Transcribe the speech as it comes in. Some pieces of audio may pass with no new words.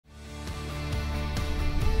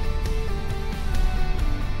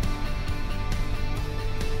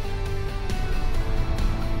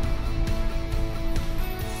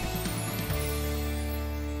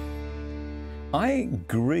I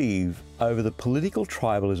grieve over the political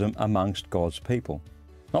tribalism amongst God's people.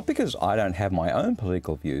 Not because I don't have my own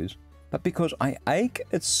political views, but because I ache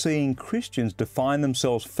at seeing Christians define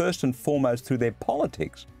themselves first and foremost through their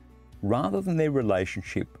politics, rather than their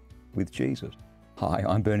relationship with Jesus. Hi,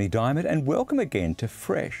 I'm Bernie Diamond, and welcome again to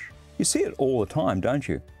Fresh. You see it all the time, don't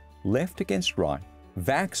you? Left against right,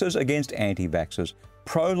 vaxxers against anti-vaxxers,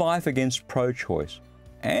 pro-life against pro-choice.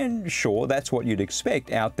 And sure, that's what you'd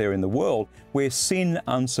expect out there in the world, where sin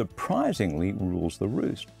unsurprisingly rules the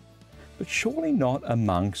roost. But surely not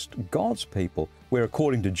amongst God's people, where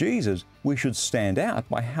according to Jesus, we should stand out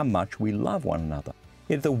by how much we love one another.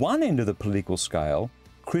 Yet at the one end of the political scale,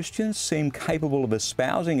 Christians seem capable of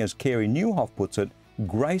espousing, as Carey Nieuwhof puts it,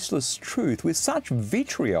 graceless truth with such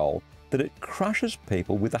vitriol that it crushes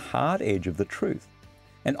people with the hard edge of the truth.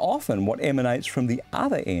 And often what emanates from the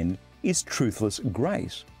other end is truthless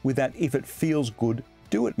grace, with that if it feels good,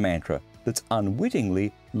 do it mantra that's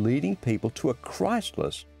unwittingly leading people to a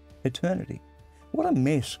Christless eternity. What a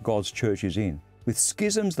mess God's church is in, with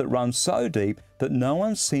schisms that run so deep that no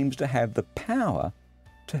one seems to have the power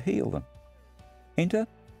to heal them. Enter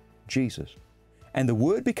Jesus. And the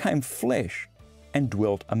Word became flesh and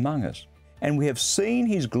dwelt among us. And we have seen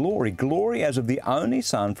His glory, glory as of the only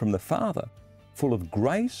Son from the Father, full of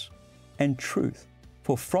grace and truth.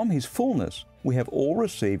 For from His fullness we have all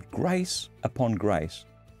received grace upon grace.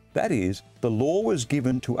 That is, the law was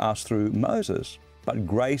given to us through Moses, but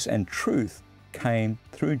grace and truth came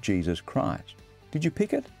through Jesus Christ. Did you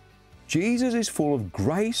pick it? Jesus is full of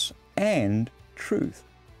grace and truth.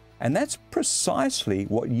 And that's precisely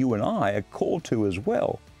what you and I are called to as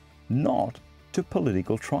well, not to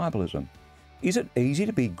political tribalism. Is it easy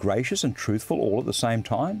to be gracious and truthful all at the same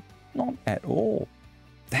time? Not at all.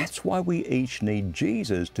 That's why we each need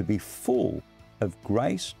Jesus to be full of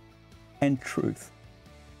grace and truth.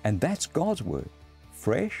 And that's God's Word,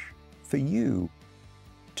 fresh for you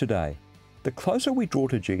today. The closer we draw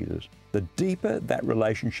to Jesus, the deeper that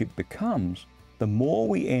relationship becomes, the more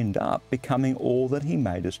we end up becoming all that He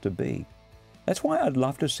made us to be. That's why I'd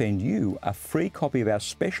love to send you a free copy of our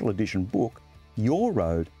special edition book, Your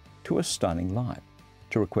Road to a Stunning Life.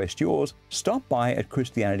 To request yours, stop by at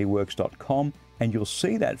christianityworks.com and you'll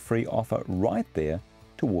see that free offer right there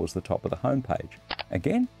towards the top of the homepage.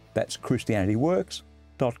 Again, that's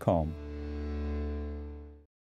christianityworks.com.